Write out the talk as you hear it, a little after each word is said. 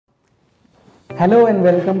Hello and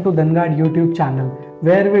welcome to Dangad YouTube channel,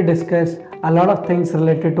 where we discuss a lot of things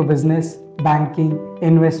related to business, banking,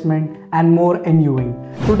 investment and more in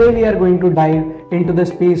UAE. Today we are going to dive into the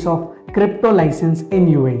space of crypto license in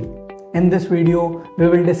UAE. In this video, we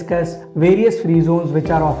will discuss various free zones which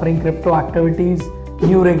are offering crypto activities,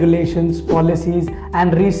 new regulations, policies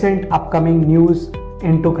and recent upcoming news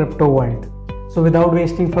into crypto world. So without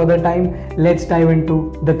wasting further time, let's dive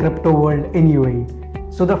into the crypto world in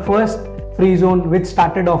UAE. So the first free zone which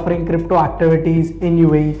started offering crypto activities in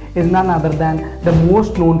UAE is none other than the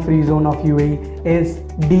most known free zone of UAE is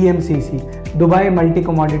DMCC, Dubai Multi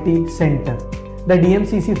Commodity Center. The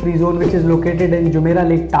DMCC free zone, which is located in Jumeirah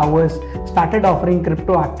Lake Towers, started offering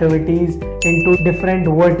crypto activities into different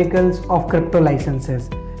verticals of crypto licenses,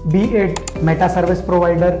 be it meta service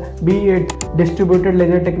provider, be it distributed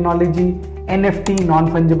ledger technology, NFT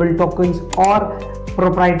non-fungible tokens or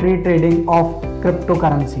proprietary trading of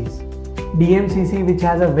cryptocurrencies. DMCC, which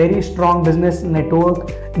has a very strong business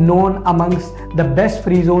network known amongst the best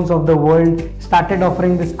free zones of the world, started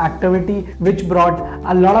offering this activity, which brought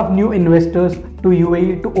a lot of new investors to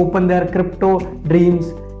UAE to open their crypto dreams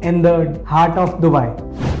in the heart of Dubai.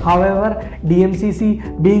 However,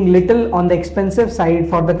 DMCC being little on the expensive side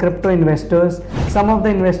for the crypto investors, some of the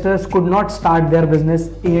investors could not start their business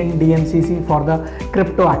in DMCC for the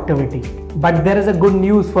crypto activity. But there is a good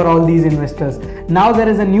news for all these investors. Now there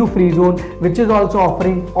is a new free zone which is also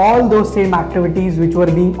offering all those same activities which were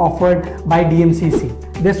being offered by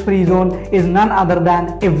DMCC. This free zone is none other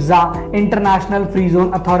than IFZA, International Free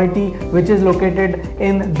Zone Authority, which is located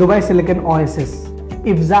in Dubai Silicon Oasis.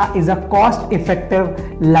 IFZA is a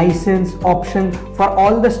cost-effective license option for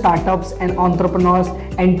all the startups and entrepreneurs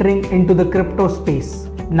entering into the crypto space.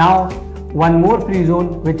 Now, one more free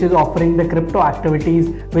zone which is offering the crypto activities,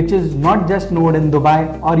 which is not just known in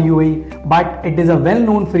Dubai or UAE, but it is a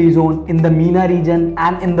well-known free zone in the MENA region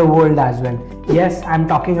and in the world as well. Yes, I'm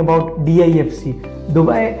talking about DIFC,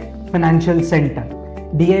 Dubai Financial Center.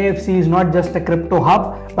 DIFC is not just a crypto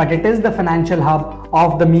hub, but it is the financial hub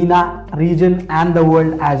of the MENA region and the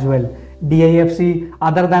world as well. DIFC,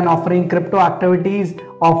 other than offering crypto activities,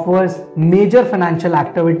 offers major financial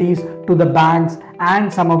activities to the banks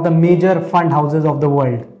and some of the major fund houses of the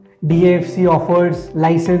world. DIFC offers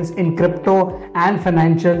license in crypto and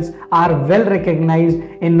financials are well recognized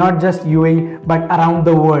in not just UAE but around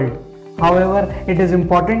the world. However, it is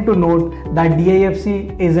important to note that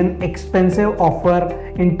DIFC is an expensive offer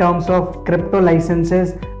in terms of crypto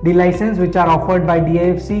licenses. The license which are offered by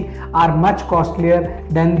DIFC are much costlier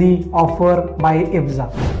than the offer by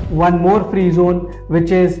IFZA. One more free zone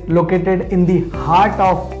which is located in the heart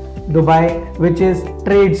of Dubai, which is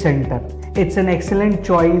Trade Center. It's an excellent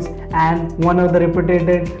choice and one of the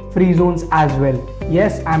reputed free zones as well.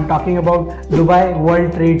 Yes, I'm talking about Dubai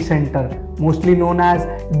World Trade Center, mostly known as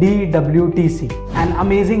DWTC. An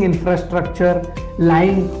amazing infrastructure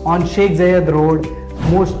lying on Sheikh Zayed Road,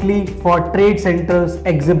 mostly for trade centers,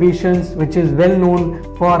 exhibitions, which is well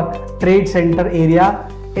known for trade center area,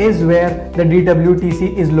 is where the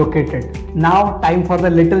DWTC is located. Now time for the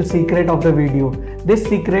little secret of the video. This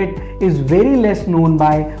secret is very less known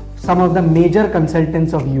by some of the major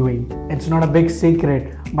consultants of UAE. It's not a big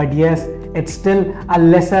secret, but yes, it's still a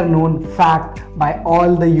lesser known fact by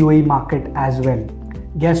all the UAE market as well.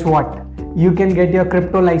 Guess what? You can get your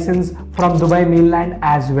crypto license from Dubai mainland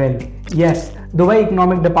as well. Yes, Dubai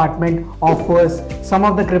Economic Department offers some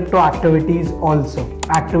of the crypto activities also.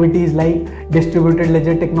 Activities like distributed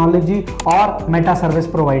ledger technology or meta service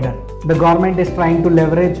provider. The government is trying to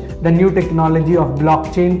leverage the new technology of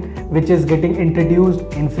blockchain, which is getting introduced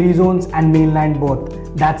in free zones and mainland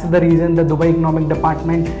both. That's the reason the Dubai Economic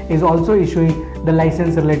Department is also issuing the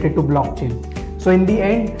license related to blockchain. So in the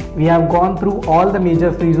end, we have gone through all the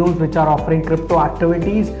major free zones which are offering crypto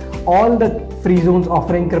activities. All the free zones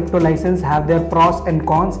offering crypto license have their pros and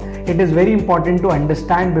cons. It is very important to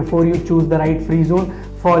understand before you choose the right free zone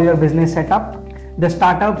for your business setup. The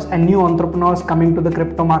startups and new entrepreneurs coming to the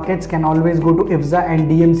crypto markets can always go to IFZA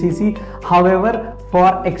and DMCC. However,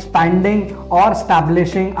 for expanding or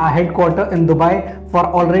establishing a headquarter in Dubai for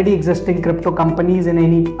already existing crypto companies in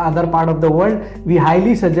any other part of the world, we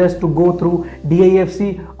highly suggest to go through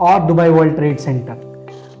DIFC or Dubai World Trade Center.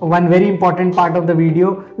 One very important part of the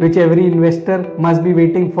video which every investor must be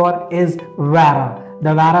waiting for is VARA,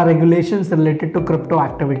 the VARA regulations related to crypto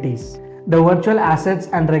activities. The Virtual Assets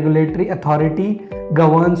and Regulatory Authority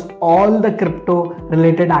governs all the crypto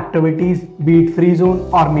related activities, be it free zone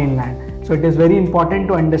or mainland. So it is very important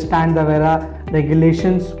to understand the VARA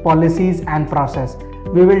regulations, policies and process.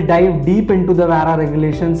 We will dive deep into the VARA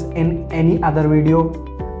regulations in any other video.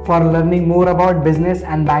 For learning more about business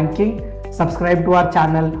and banking, subscribe to our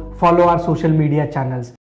channel, follow our social media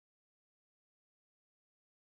channels.